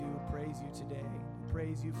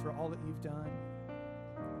praise you for all that you've done.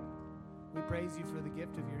 We praise you for the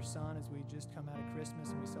gift of your Son as we just come out of Christmas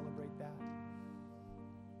and we celebrate that.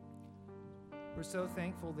 We're so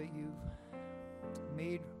thankful that you've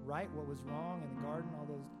made right what was wrong in the garden all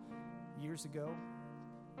those years ago.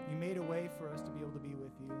 You made a way for us to be able to be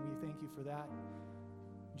with you, and we thank you for that.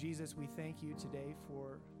 Jesus, we thank you today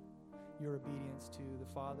for your obedience to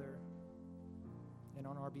the Father and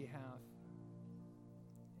on our behalf.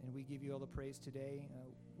 And we give you all the praise today.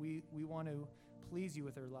 We want to please you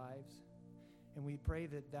with our lives, and we pray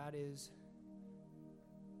that that is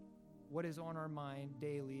what is on our mind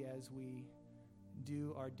daily as we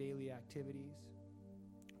do our daily activities.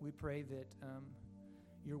 We pray that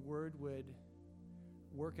your word would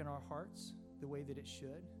work in our hearts the way that it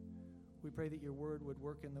should. We pray that your word would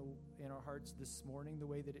work in our hearts this morning the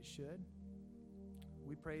way that it should.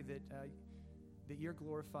 We pray that that you're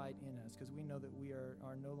glorified in us, because we know that we are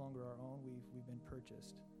no longer our own. We've been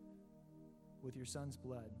purchased with your Son's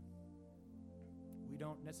blood. We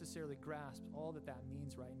don't necessarily grasp all that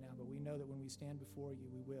means right now, but we know that when we stand before you,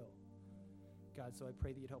 we will. God, so I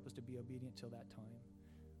pray that you'd help us to be obedient till that time.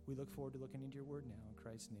 We look forward to looking into your word now. In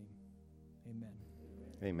Christ's name, amen.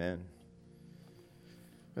 Amen.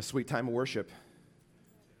 A sweet time of worship.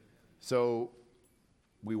 So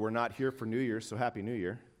we were not here for New Year's, so Happy New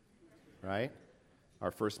Year, right? Our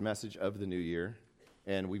first message of the new year.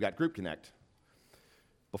 And we've got Group Connect.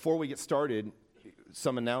 Before we get started,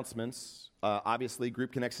 some announcements. Obviously,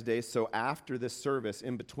 Group Connect's today. So after this service,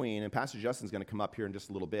 in between, and Pastor Justin's going to come up here in just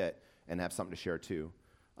a little bit and have something to share too.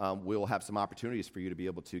 We'll have some opportunities for you to be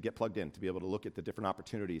able to get plugged in, to be able to look at the different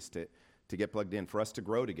opportunities to get plugged in, for us to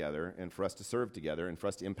grow together and for us to serve together and for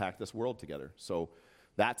us to impact this world together. So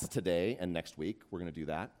that's today and next week. We're going to do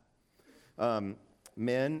that.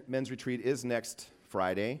 Men's retreat is next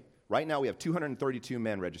Friday. Right now we have 232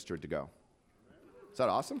 men registered to go. Is that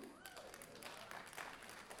awesome?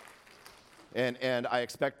 And I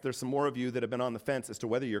expect there's some more of you that have been on the fence as to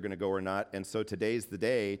whether you're going to go or not. And so today's the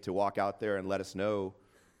day to walk out there and let us know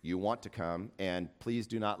you want to come. And please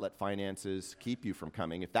do not let finances keep you from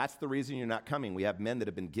coming. If that's the reason you're not coming, we have men that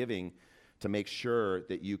have been giving to make sure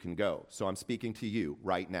that you can go. So I'm speaking to you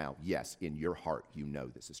right now. Yes, in your heart, you know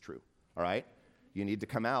this is true. All right? You need to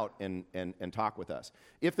come out and talk with us.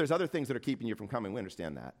 If there's other things that are keeping you from coming, we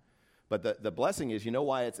understand that. But the blessing is, you know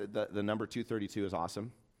why it's the number 232 is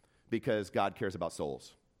awesome? Because God cares about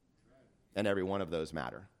souls. And every one of those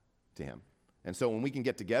matter to him. And so when we can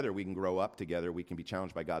get together, we can grow up together, we can be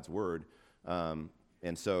challenged by God's word. And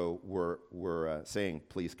so we're saying,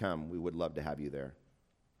 please come. We would love to have you there.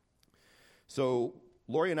 So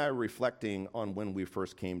Lori and I are reflecting on when we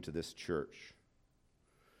first came to this church.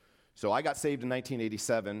 So I got saved in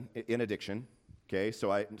 1987 in addiction. Okay,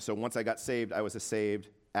 so once I got saved, I was a saved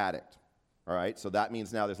addict. All right, so that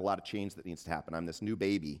means now there's a lot of change that needs to happen. I'm this new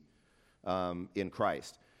baby in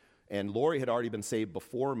Christ. And Lori had already been saved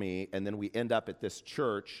before me, and then we end up at this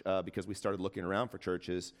church because we started looking around for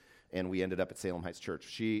churches, and we ended up at Salem Heights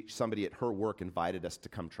Church. Somebody at her work invited us to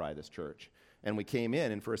come try this church. And we came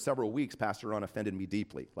in, and for several weeks, Pastor Ron offended me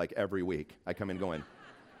deeply. Like every week, I come in going,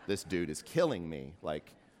 this dude is killing me.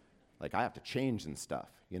 Like I have to change and stuff,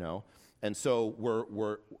 you know? And so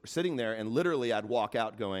we're sitting there, and literally I'd walk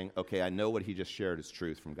out going, okay, I know what he just shared is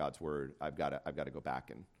truth from God's word. I've got to go back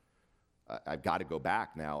and I've got to go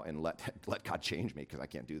back now and let God change me, because I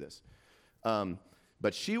can't do this.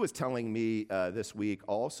 But she was telling me this week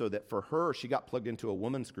also that for her, she got plugged into a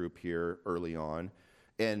women's group here early on,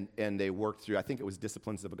 and they worked through, I think it was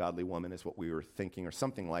Disciplines of a Godly Woman is what we were thinking, or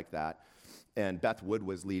something like that. And Beth Wood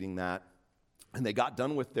was leading that. And they got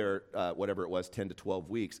done with their, whatever it was, 10 to 12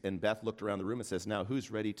 weeks. And Beth looked around the room and says, now who's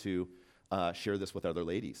ready to share this with other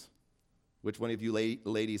ladies? Which one of you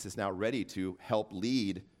ladies is now ready to help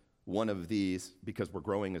lead one of these, because we're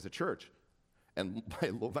growing as a church? And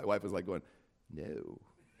my wife was like going, no.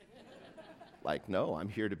 Like, no, I'm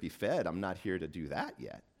here to be fed. I'm not here to do that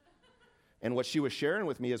yet. And what she was sharing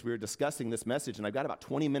with me as we were discussing this message, and I've got about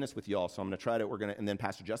 20 minutes with y'all, so I'm going to try to, and then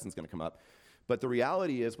Pastor Justin's going to come up. But the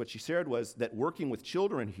reality is, what she shared was that working with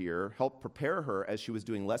children here helped prepare her as she was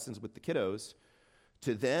doing lessons with the kiddos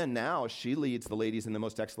to then now she leads the ladies in the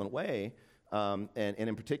most excellent way. And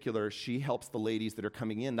in particular, she helps the ladies that are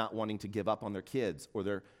coming in not wanting to give up on their kids or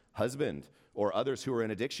their husband or others who are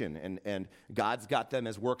in addiction. And God's got them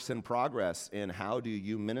as works in progress. And how do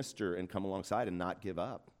you minister and come alongside and not give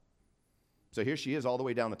up? So here she is all the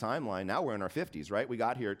way down the timeline. Now we're in our 50s, right? We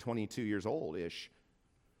got here at 22 years old-ish.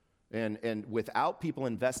 And without people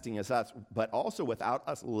investing as us, but also without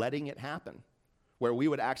us letting it happen, where we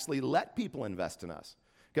would actually let people invest in us.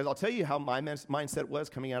 Because I'll tell you how my mindset was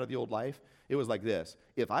coming out of the old life. It was like this.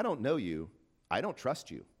 If I don't know you, I don't trust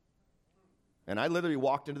you. And I literally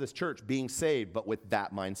walked into this church being saved, but with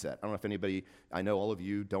that mindset. I don't know if anybody, I know all of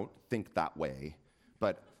you don't think that way,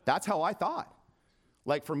 but that's how I thought.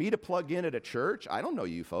 Like for me to plug in at a church, I don't know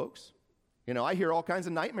you folks. You know, I hear all kinds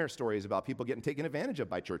of nightmare stories about people getting taken advantage of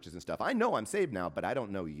by churches and stuff. I know I'm saved now, but I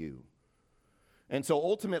don't know you. And so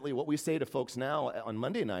ultimately what we say to folks now on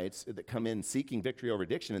Monday nights that come in seeking victory over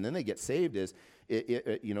addiction and then they get saved is,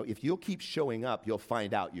 you know, if you'll keep showing up, you'll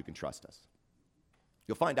find out you can trust us.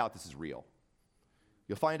 You'll find out this is real.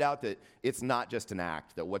 You'll find out that it's not just an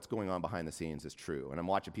act, that what's going on behind the scenes is true. And I'm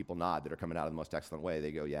watching people nod that are coming out in the most excellent way.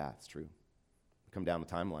 They go, yeah, it's true. Come down the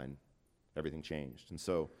timeline, everything changed. And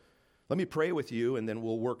so let me pray with you, and then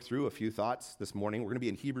we'll work through a few thoughts this morning. We're going to be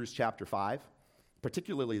in Hebrews chapter 5,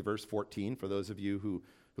 particularly verse 14, for those of you who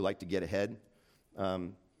like to get ahead.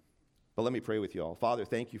 But let me pray with you all. Father,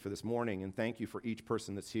 thank you for this morning, and thank you for each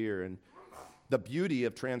person that's here, and the beauty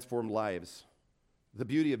of transformed lives, the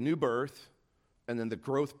beauty of new birth, and then the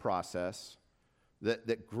growth process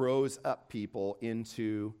that grows up people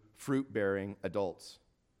into fruit-bearing adults.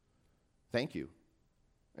 Thank you.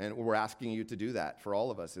 And we're asking you to do that for all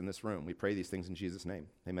of us in this room. We pray these things in Jesus' name.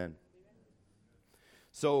 Amen.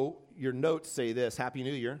 So your notes say this: Happy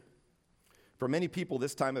New Year. For many people,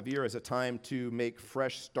 this time of year is a time to make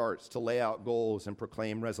fresh starts, to lay out goals and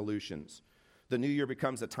proclaim resolutions. The new year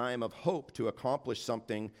becomes a time of hope to accomplish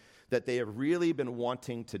something that they have really been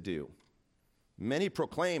wanting to do. Many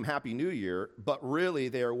proclaim Happy New Year, but really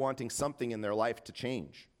they are wanting something in their life to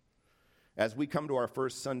change. As we come to our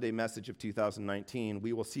first Sunday message of 2019,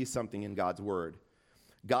 we will see something in God's Word.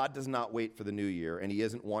 God does not wait for the new year, and He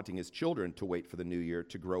isn't wanting His children to wait for the new year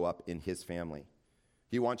to grow up in His family.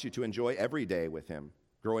 He wants you to enjoy every day with Him,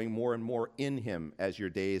 growing more and more in Him as your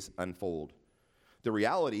days unfold. The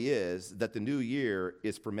reality is that the new year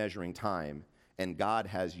is for measuring time, and God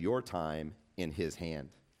has your time in His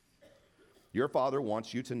hand. Your Father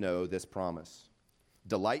wants you to know this promise.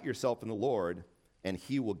 Delight yourself in the Lord, and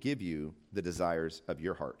He will give you the desires of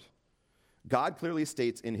your heart. God clearly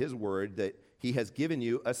states in His Word that He has given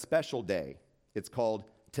you a special day. It's called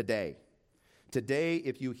today. Today,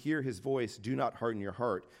 if you hear His voice, do not harden your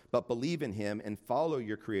heart, but believe in Him and follow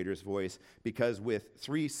your Creator's voice, because with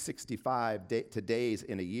 365 days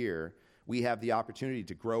in a year, we have the opportunity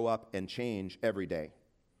to grow up and change every day,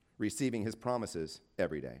 receiving His promises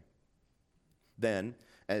every day. Then,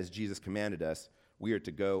 as Jesus commanded us, we are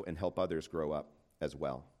to go and help others grow up as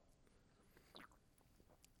well.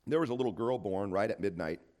 There was a little girl born right at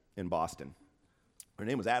midnight in Boston. Her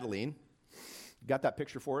name was Adeline. Got that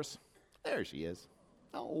picture for us? There she is.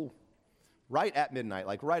 Oh, right at midnight,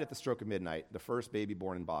 like right at the stroke of midnight, the first baby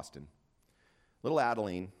born in Boston. Little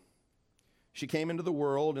Adeline. She came into the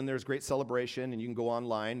world, and there's great celebration, and you can go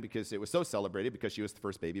online because it was so celebrated because she was the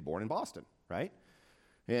first baby born in Boston, right?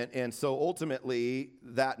 And so ultimately,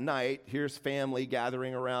 that night, here's family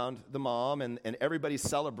gathering around the mom, and everybody's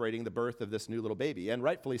celebrating the birth of this new little baby, and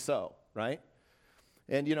rightfully so, right?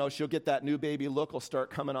 And, you know, she'll get that new baby look will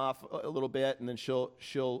start coming off a little bit, and then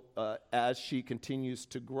she'll as she continues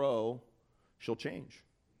to grow, she'll change.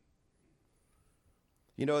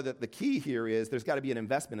 You know, the key here is there's got to be an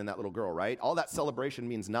investment in that little girl, right? All that celebration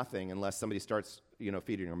means nothing unless somebody starts, you know,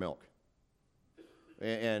 feeding her milk.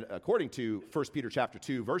 And according to 1 Peter chapter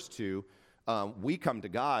 2, verse 2, we come to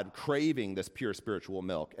God craving this pure spiritual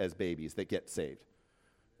milk as babies that get saved.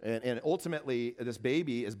 And ultimately, this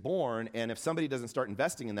baby is born, and if somebody doesn't start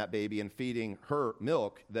investing in that baby and feeding her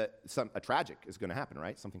milk, a tragic is going to happen,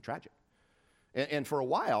 right? Something tragic. And for a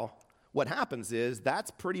while, what happens is that's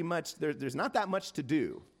pretty much, there's not that much to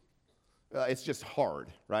do. It's just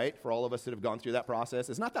hard, right? For all of us that have gone through that process.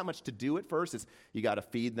 It's not that much to do at first. It's you got to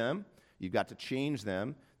feed them. You've got to change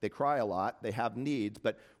them. They cry a lot. They have needs.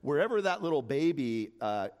 But wherever that little baby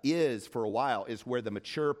is for a while is where the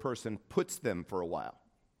mature person puts them for a while,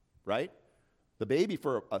 right? The baby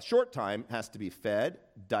for a short time has to be fed,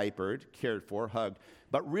 diapered, cared for, hugged.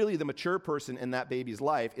 But really the mature person in that baby's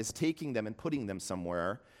life is taking them and putting them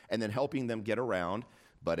somewhere and then helping them get around.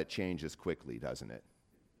 But it changes quickly, doesn't it?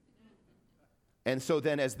 And so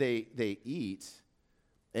then as they eat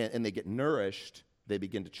and they get nourished, they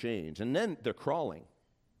begin to change. And then they're crawling,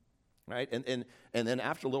 right? And then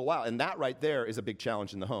after a little while, and that right there is a big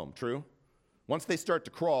challenge in the home, true? Once they start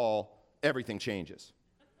to crawl, everything changes.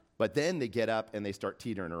 But then they get up and they start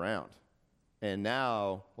teetering around. And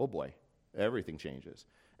now, oh boy, everything changes.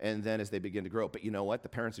 And then as they begin to grow, but you know what? The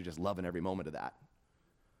parents are just loving every moment of that.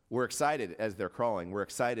 We're excited as they're crawling. We're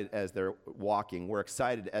excited as they're walking. We're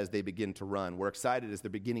excited as they begin to run. We're excited as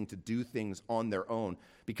they're beginning to do things on their own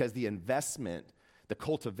because the investment, the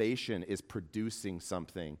cultivation is producing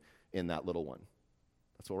something in that little one.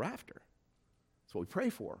 That's what we're after. That's what we pray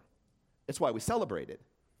for. It's why we celebrate it.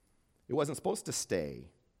 It wasn't supposed to stay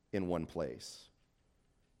in one place.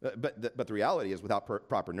 But the reality is without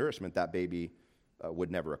proper nourishment, that baby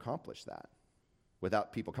would never accomplish that.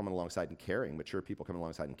 Without people coming alongside and caring, mature people coming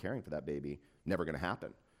alongside and caring for that baby, never going to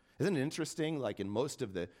happen. Isn't it interesting, like in most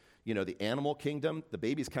of the animal kingdom, the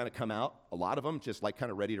babies kind of come out, a lot of them just like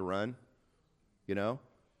kind of ready to run,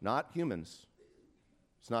 not humans.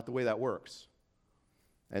 It's not the way that works.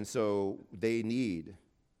 And so they need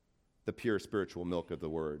the pure spiritual milk of the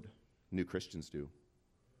word. New Christians do.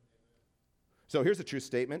 So here's a true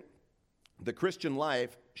statement. The Christian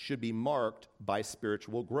life should be marked by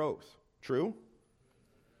spiritual growth. True?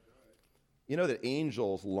 You know that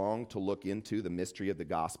angels long to look into the mystery of the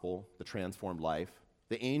gospel, the transformed life.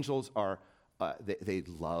 The angels are, they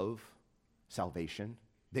love salvation.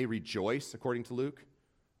 They rejoice, according to Luke,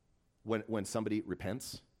 when somebody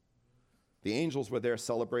repents. The angels were there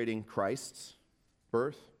celebrating Christ's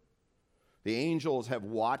birth. The angels have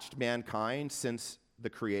watched mankind since the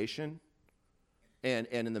creation. And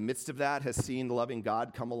in the midst of that has seen the loving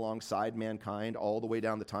God come alongside mankind all the way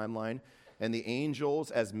down the timeline. And the angels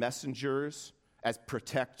as messengers, as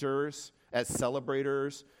protectors, as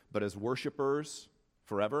celebrators, but as worshipers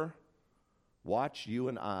forever, watch you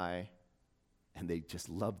and I, and they just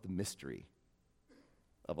love the mystery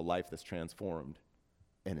of a life that's transformed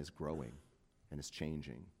and is growing and is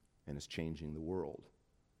changing the world.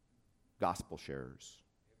 Gospel sharers.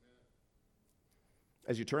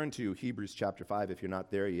 As you turn to Hebrews chapter 5, if you're not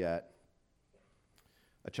there yet,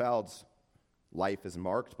 a child's life is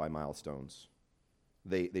marked by milestones.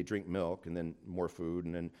 They drink milk and then more food,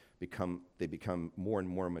 and then they become more and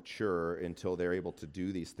more mature until they're able to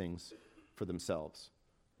do these things for themselves.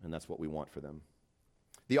 And that's what we want for them.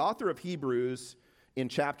 The author of Hebrews in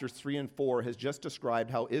chapters 3 and 4 has just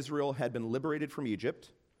described how Israel had been liberated from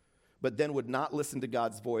Egypt, but then would not listen to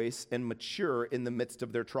God's voice and mature in the midst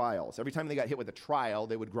of their trials. Every time they got hit with a trial,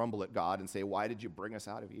 they would grumble at God and say, "Why did you bring us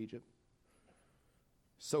out of Egypt?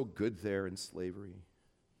 So good there in slavery."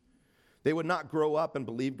 They would not grow up and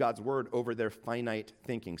believe God's word over their finite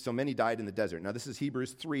thinking. So many died in the desert. Now, this is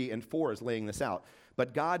Hebrews 3 and 4 is laying this out.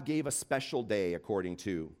 But God gave a special day according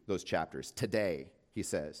to those chapters. Today, he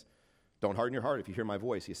says. Don't harden your heart if you hear my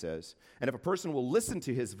voice, he says. And if a person will listen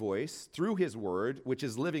to his voice through his word, which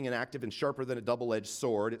is living and active and sharper than a double-edged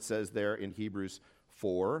sword, it says there in Hebrews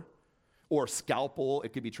 4, or scalpel,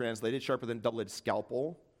 it could be translated, sharper than a double-edged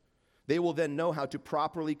scalpel, they will then know how to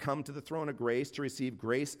properly come to the throne of grace to receive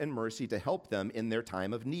grace and mercy to help them in their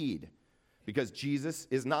time of need. Because Jesus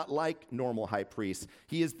is not like normal high priests.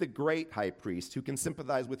 He is the great high priest who can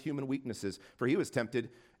sympathize with human weaknesses. For he was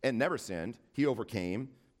tempted and never sinned. He overcame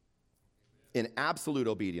in absolute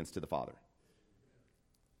obedience to the Father,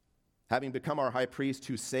 having become our high priest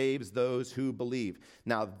who saves those who believe.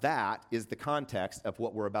 Now that is the context of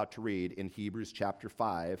what we're about to read in Hebrews chapter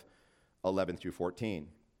 5, 11 through 14.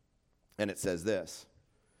 And it says this,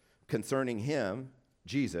 concerning him,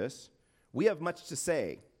 Jesus, we have much to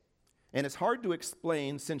say, and it's hard to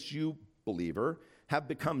explain since you, believer, have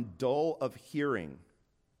become dull of hearing.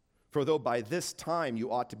 For though by this time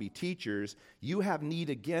you ought to be teachers, you have need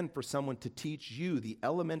again for someone to teach you the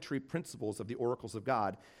elementary principles of the oracles of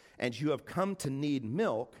God, and you have come to need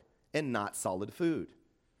milk and not solid food.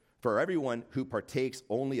 For everyone who partakes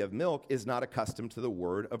only of milk is not accustomed to the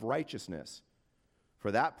word of righteousness,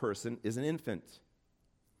 for that person is an infant.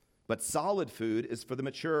 But solid food is for the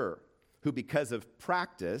mature, who because of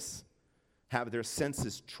practice have their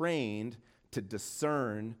senses trained to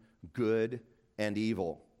discern good and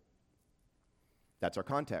evil. That's our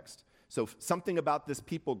context. So something about this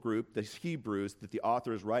people group, the Hebrews that the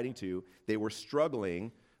author is writing to, they were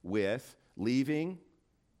struggling with leaving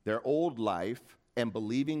their old life and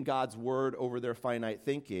believing God's word over their finite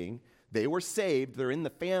thinking. They were saved, they're in the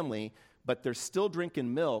family, but they're still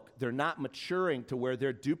drinking milk. They're not maturing to where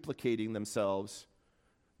they're duplicating themselves.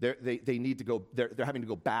 They need to go, they're having to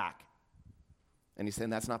go back. And he's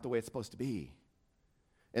saying that's not the way it's supposed to be.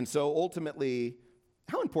 And so ultimately,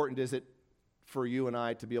 how important is it for you and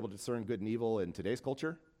I to be able to discern good and evil in today's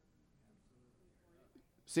culture?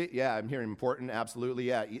 See, yeah, I'm hearing important, absolutely,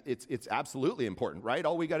 yeah. It's absolutely important, right?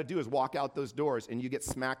 All we got to do is walk out those doors and you get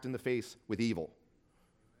smacked in the face with evil.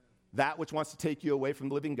 That which wants to take you away from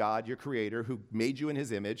the living God, your creator, who made you in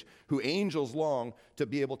his image, who angels long to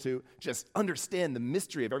be able to just understand the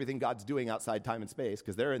mystery of everything God's doing outside time and space,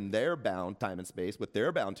 because they're in their bound time and space, what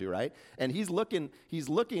they're bound to, right? And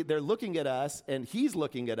they're looking at us, and he's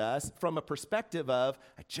looking at us from a perspective of,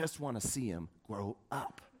 I just want to see him grow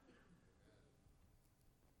up.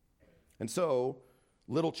 And so,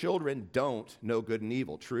 little children don't know good and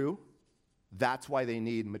evil, true? That's why they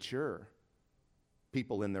need mature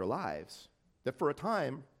people in their lives. That for a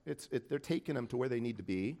time, they're taking them to where they need to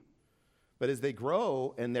be. But as they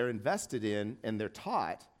grow and they're invested in and they're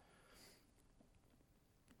taught,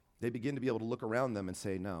 they begin to be able to look around them and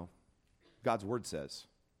say, no, God's word says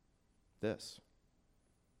this.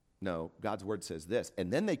 No, God's word says this.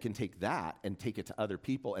 And then they can take that and take it to other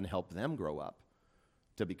people and help them grow up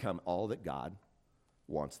to become all that God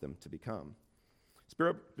wants them to become.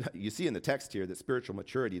 You see in the text here that spiritual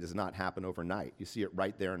maturity does not happen overnight. You see it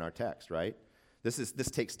right there in our text, right? This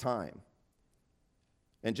takes time.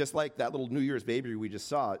 And just like that little New Year's baby we just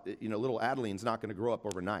saw, little Adeline's not going to grow up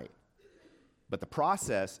overnight. But the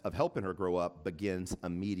process of helping her grow up begins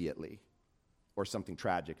immediately, or something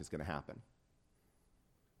tragic is going to happen.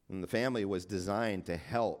 And the family was designed to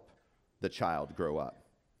help the child grow up.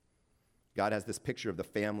 God has this picture of the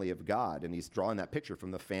family of God, and he's drawing that picture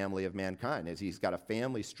from the family of mankind. As he's got a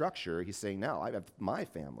family structure, he's saying, now I have my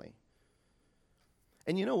family.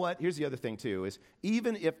 And you know what? Here's the other thing, too, is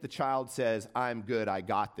even if the child says, I'm good, I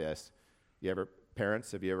got this.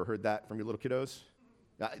 Parents, have you ever heard that from your little kiddos?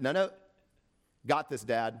 No, got this,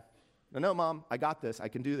 Dad. No, Mom, I got this. I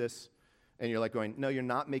can do this. And you're like going, no, you're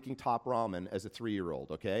not making top ramen as a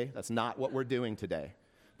 3-year-old, okay? That's not what we're doing today.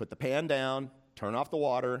 Put the pan down, turn off the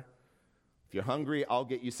water. If you're hungry, I'll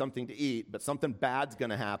get you something to eat, but something bad's going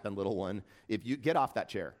to happen, little one, if you get off that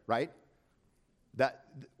chair, right? That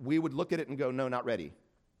we would look at it and go, no, not ready.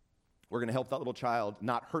 We're going to help that little child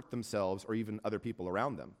not hurt themselves or even other people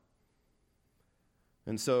around them.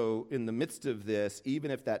 And so in the midst of this,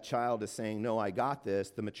 even if that child is saying, no, I got this,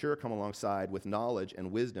 the mature come alongside with knowledge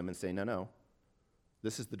and wisdom and say, no,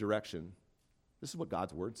 this is the direction. This is what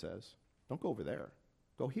God's word says. Don't go over there.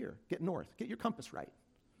 Go here. Get north. Get your compass right.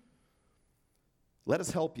 Let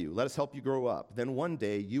us help you. Let us help you grow up. Then one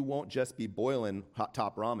day, you won't just be boiling hot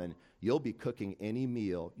top ramen. You'll be cooking any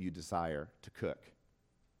meal you desire to cook.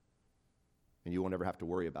 And you won't ever have to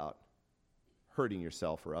worry about hurting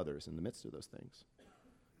yourself or others in the midst of those things.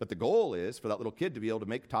 But the goal is for that little kid to be able to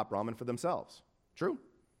make top ramen for themselves. True?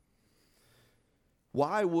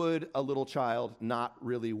 Why would a little child not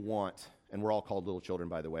really want, and we're all called little children,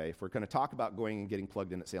 by the way, if we're going to talk about going and getting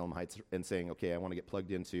plugged in at Salem Heights and saying, okay, I want to get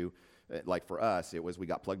plugged into, like for us, we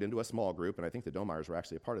got plugged into a small group, and I think the Domeyers were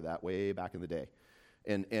actually a part of that way back in the day.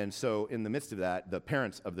 And so in the midst of that, the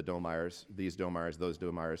parents of the Domeyers, these Domeyers, those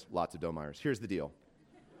Domeyers, lots of Domeyers. Here's the deal.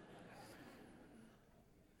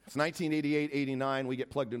 It's 1988, 89, we get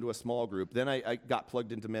plugged into a small group. Then I got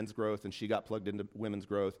plugged into men's growth, and she got plugged into women's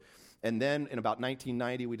growth. And then in about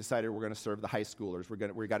 1990, we decided we're going to serve the high schoolers.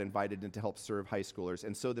 We got invited in to help serve high schoolers.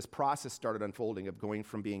 And so this process started unfolding of going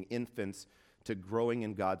from being infants to growing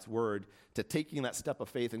in God's word, to taking that step of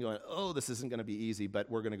faith and going, oh, this isn't going to be easy, but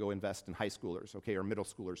we're going to go invest in high schoolers, okay, or middle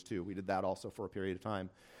schoolers too. We did that also for a period of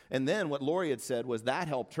time. And then what Lori had said was that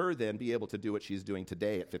helped her then be able to do what she's doing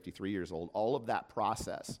today at 53 years old, all of that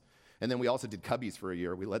process. And then we also did Cubbies for a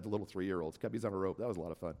year. We led the little 3-year-olds. Cubbies on a rope. That was a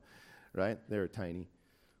lot of fun, right? They were tiny.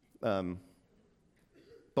 But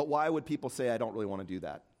why would people say, I don't really want to do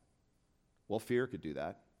that? Well, fear could do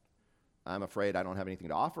that. I'm afraid I don't have anything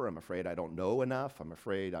to offer. I'm afraid I don't know enough. I'm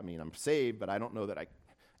afraid, I'm saved, but I don't know that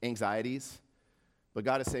anxieties. But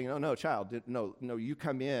God is saying, no, child, no, you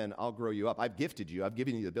come in, I'll grow you up. I've gifted you. I've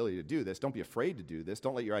given you the ability to do this. Don't be afraid to do this.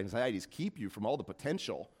 Don't let your anxieties keep you from all the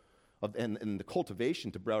potential and the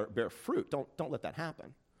cultivation to bear fruit. Don't let that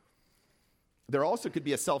happen. There also could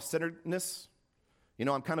be a self-centeredness.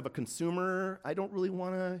 I'm kind of a consumer. I don't really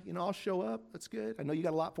want to, I'll show up. That's good. I know you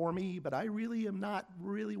got a lot for me, but I really am not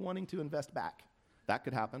really wanting to invest back. That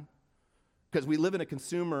could happen. Because we live in a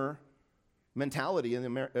consumer mentality in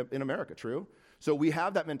America, true? So we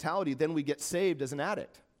have that mentality, then we get saved as an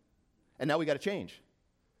addict. And now we got to change.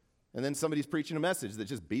 And then somebody's preaching a message that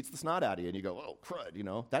just beats the snot out of you, and you go, oh,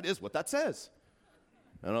 crud, that is what that says.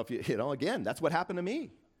 I don't know if again, that's what happened to me.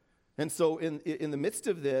 And so in the midst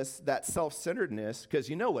of this, that self-centeredness, because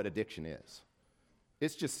you know what addiction is.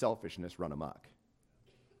 It's just selfishness run amok.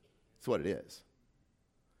 That's what it is.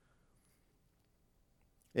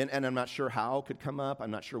 And I'm not sure how it could come up. I'm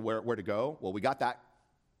not sure where to go. Well, we got that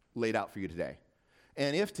laid out for you today.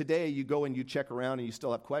 And if today you go and you check around and you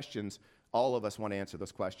still have questions, all of us want to answer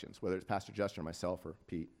those questions, whether it's Pastor Justin or myself or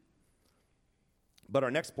Pete. But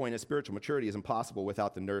our next point is spiritual maturity is impossible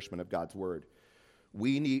without the nourishment of God's word.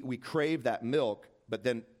 We crave that milk, but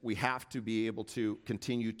then we have to be able to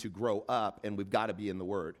continue to grow up, and we've got to be in the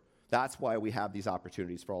word. That's why we have these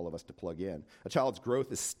opportunities for all of us to plug in. A child's growth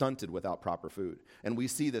is stunted without proper food. And we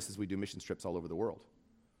see this as we do mission trips all over the world.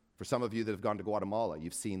 For some of you that have gone to Guatemala,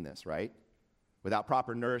 you've seen this, right? Without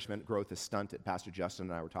proper nourishment, growth is stunted. Pastor Justin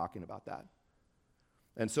and I were talking about that.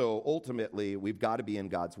 And so ultimately, we've got to be in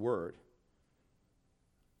God's word.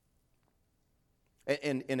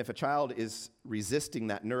 And if a child is resisting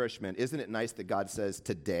that nourishment, isn't it nice that God says,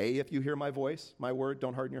 today, if you hear my voice, my word,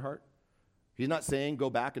 don't harden your heart? He's not saying go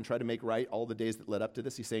back and try to make right all the days that led up to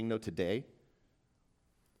this. He's saying no, today.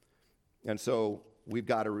 And so we've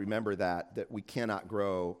got to remember that we cannot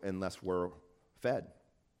grow unless we're fed.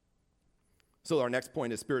 So our next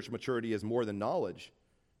point is spiritual maturity is more than knowledge.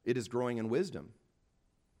 It is growing in wisdom.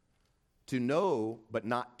 To know but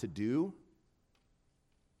not to do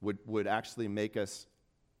would actually make us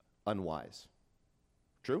unwise.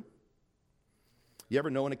 True? You ever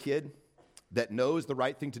known a kid that knows the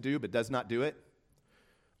right thing to do but does not do it?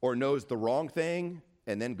 Or knows the wrong thing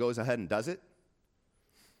and then goes ahead and does it?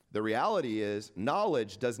 The reality is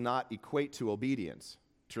knowledge does not equate to obedience.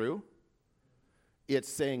 True? It's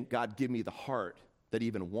saying, God, give me the heart that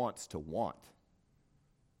even wants to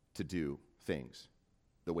do things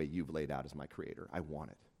the way you've laid out as my creator. I want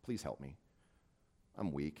it. Please help me.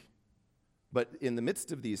 I'm weak. But in the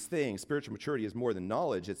midst of these things, spiritual maturity is more than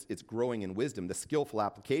knowledge. It's growing in wisdom, the skillful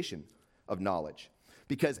application of knowledge.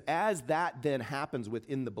 Because as that then happens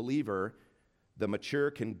within the believer, the mature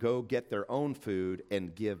can go get their own food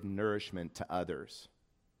and give nourishment to others.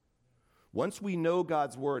 Once we know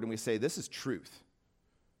God's word and we say, this is truth,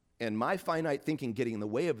 and my finite thinking getting in the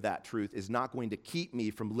way of that truth is not going to keep me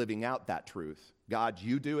from living out that truth. God,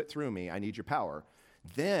 you do it through me. I need your power.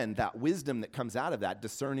 Then that wisdom that comes out of that,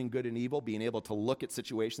 discerning good and evil, being able to look at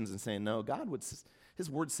situations and saying, no, his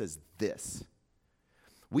word says this.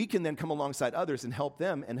 We can then come alongside others and help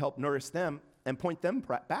them and help nourish them and point them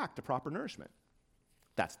back to proper nourishment.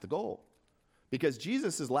 That's the goal. Because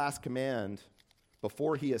Jesus' last command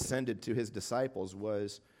before he ascended to his disciples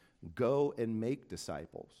was, go and make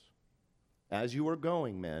disciples. As you are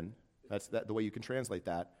going, men, that's the way you can translate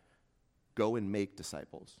that, go and make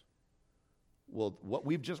disciples. Well, what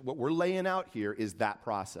we're laying out here is that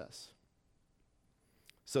process.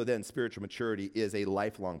 So then spiritual maturity is a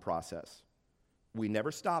lifelong process. We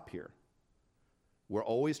never stop here. We're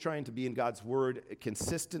always trying to be in God's word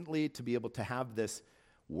consistently to be able to have this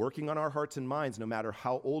working on our hearts and minds no matter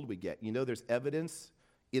how old we get. You know, there's evidence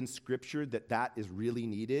in Scripture that is really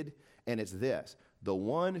needed, and it's this. The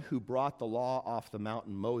one who brought the law off the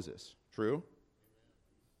mountain, Moses, true?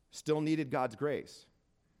 Still needed God's grace.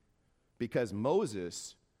 Because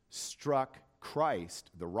Moses struck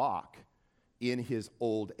Christ, the rock, in his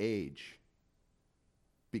old age.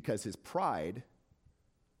 Because his pride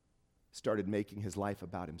started making his life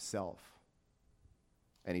about himself.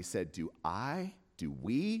 And he said, do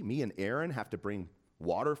we, me and Aaron, have to bring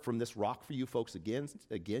water from this rock for you folks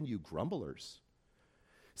again, you grumblers?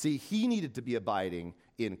 See, he needed to be abiding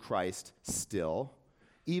in Christ still,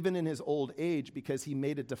 even in his old age, because he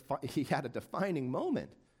had a defining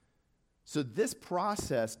moment. So this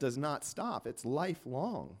process does not stop. It's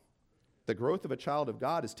lifelong. The growth of a child of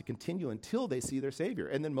God is to continue until they see their Savior.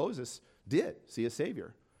 And then Moses did see a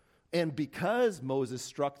Savior. And because Moses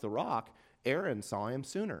struck the rock, Aaron saw him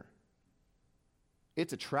sooner.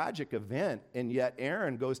 It's a tragic event, and yet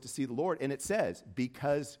Aaron goes to see the Lord, and it says,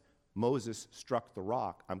 because Moses struck the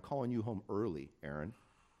rock, I'm calling you home early, Aaron.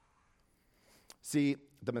 See,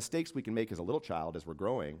 the mistakes we can make as a little child as we're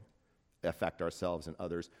growing affect ourselves and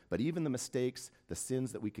others, but even the mistakes, the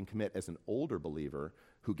sins that we can commit as an older believer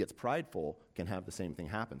who gets prideful can have the same thing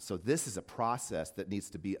happen. So this is a process that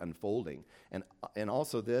needs to be unfolding. And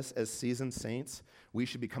also this, as seasoned saints, we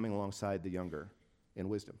should be coming alongside the younger in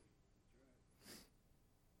wisdom.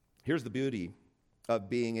 Here's the beauty of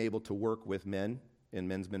being able to work with men in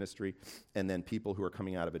men's ministry and then people who are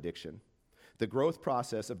coming out of addiction. The growth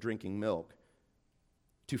process of drinking milk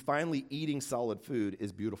to finally eating solid food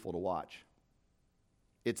is beautiful to watch.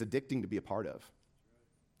 It's addicting to be a part of.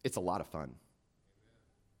 It's a lot of fun.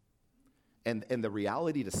 And the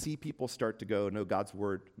reality to see people start to go, no, God's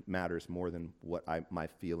word matters more than what my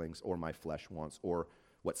feelings or my flesh wants or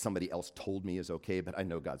what somebody else told me is okay, but I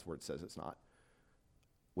know God's word says it's not.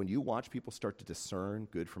 When you watch people start to discern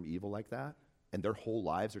good from evil like that, and their whole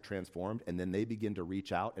lives are transformed, and then they begin to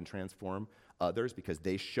reach out and transform others because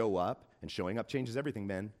they show up, and showing up changes everything,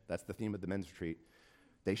 men. That's the theme of the men's retreat.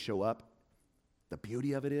 They show up. The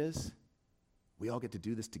beauty of it is we all get to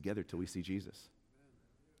do this together till we see Jesus.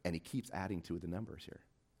 And he keeps adding to the numbers here.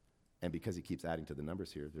 And because he keeps adding to the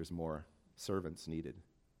numbers here, there's more servants needed.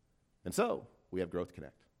 And so we have Growth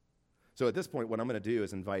Connect. So at this point, what I'm going to do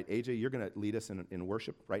is invite AJ. You're going to lead us in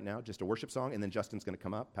worship right now, just a worship song, and then Justin's going to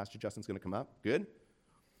come up. Pastor Justin's going to come up. Good?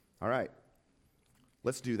 All right.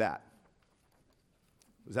 Let's do that.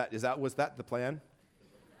 Was that the plan?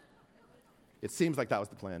 It seems like that was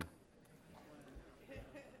the plan.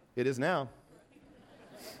 It is now.